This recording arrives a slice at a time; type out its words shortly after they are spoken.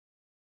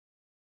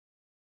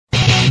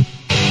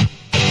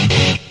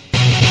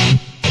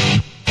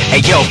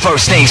yo,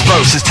 first things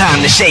first, it's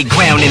time to shake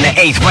ground in the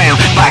 8th round.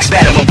 Box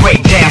battle will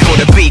break down for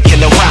the beat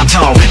and the rhyme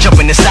tone. Jump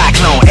in the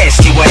cyclone,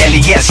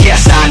 S-T-Y-L-E-S,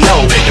 yes I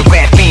know.